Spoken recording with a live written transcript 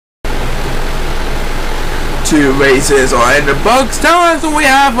2 races are in the books. Tell us what we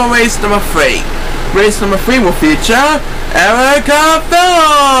have for race number 3. Race number 3 will feature Erica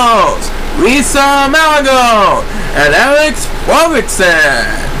Fellows, Lisa Marigold, and Alex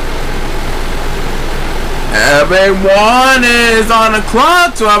Robertson. Everyone is on the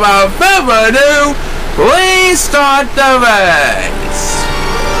clock, so without further ado, please start the race.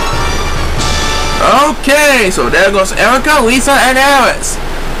 Okay, so there goes Erica, Lisa, and Alice.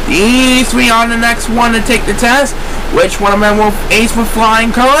 These 3 are the next one to take the test. Which one of them will ace with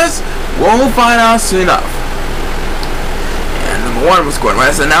flying colors? We'll find out soon enough. And number 1 was going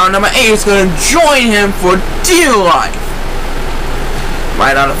right, so now number 8 is going to join him for dear life.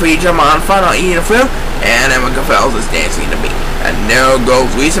 Right on the free jump on fun on eating the fruit, and Erica Fellows is dancing to me. And there goes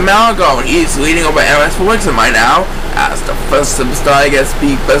Lisa Marigold. He's leading over MS for Wixon right now, as the first superstar gets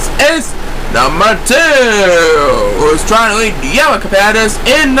beat is number 2, who's trying to lead the yellow competitors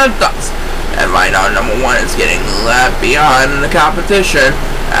in the dust. And right now, number 1 is getting left behind in the competition,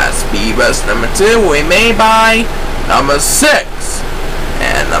 as Speedbus number 2 will be made by number 6.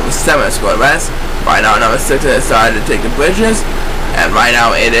 And number 7 is going to rest. Right now, number 6 has decided to take the bridges. And right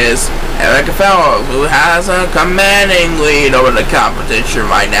now, it is Erica Fellows who has a commanding lead over the competition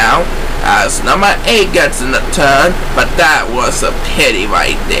right now, as number 8 gets in the turn, but that was a pity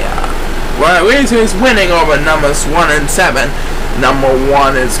right there. Well, Lisa is winning over numbers 1 and 7. Number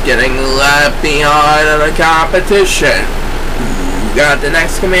 1 is getting left behind in the competition. Who got the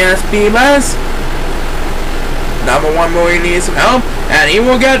next command Speedbus? Number 1 really needs some help, and he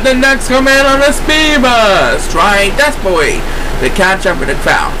will get the next command on the Speedbus, trying desperately to catch up with the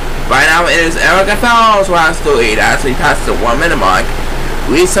crowd. Right now it is Erica Fellows who has the lead as he passes the 1 minute mark.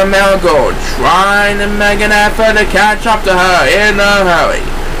 Lisa Marigold trying to make an effort to catch up to her in a hurry.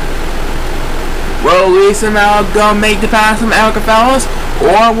 Will Lisa Marigold make the pass from Erica Fellows,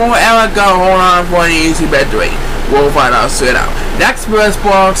 or will Erica hold on for an easy victory? We'll find out soon out. Next first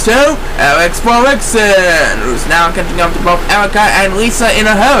belongs to Alex Robertson, who's now catching up to both Erica and Lisa in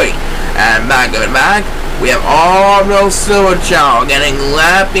a hurry. And back of it back, we have all those silver Chao getting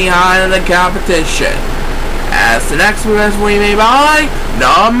left behind in the competition. As the next race will be made by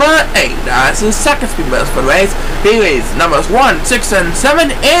number 8. That's the second Speedbus for the race. He leads numbers 1, 6, and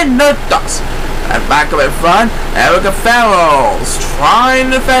 7 in the dust. And back up in front, Erica Fellows trying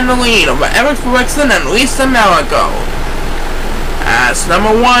to defend the lead over Alex Robertson and Lisa Marigold. As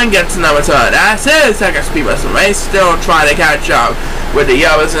number 1 gets to number 2. That's his second Speedbus for the race. Still trying to catch up with the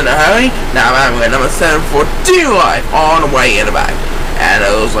others in a hurry. Now I'm with number 7 for dear life all the way in the back. And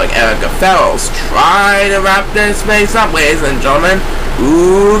it looks like Erica Fellows trying to wrap this race up, ladies and gentlemen.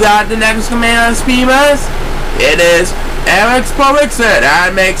 Who got the next command on Speedbus? It is Alex Robertson.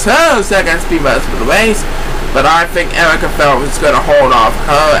 That makes her second Speedbus for the race. But I think Erica Fellows is going to hold off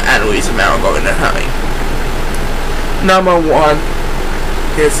her and Lisa Marigold in a hurry. Number 1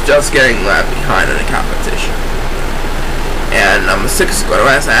 is just getting left behind in the competition. And number 6 is going to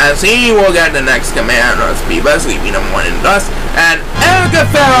rest as he will get the next command on Speedbus, leaving number 1 in the dust. And Erica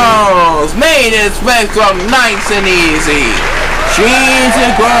Fellows made his race look nice and easy. She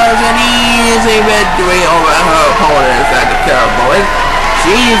scores an easy victory over her opponents at the Carabao.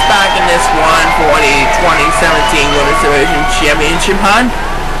 She's back in this one for the 2017 Women's Division Championship hunt.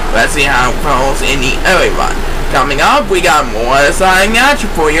 Let's see how it goes in the early run. Coming up, we got more exciting action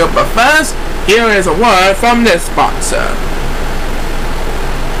for you, but first, here is a word from this sponsor.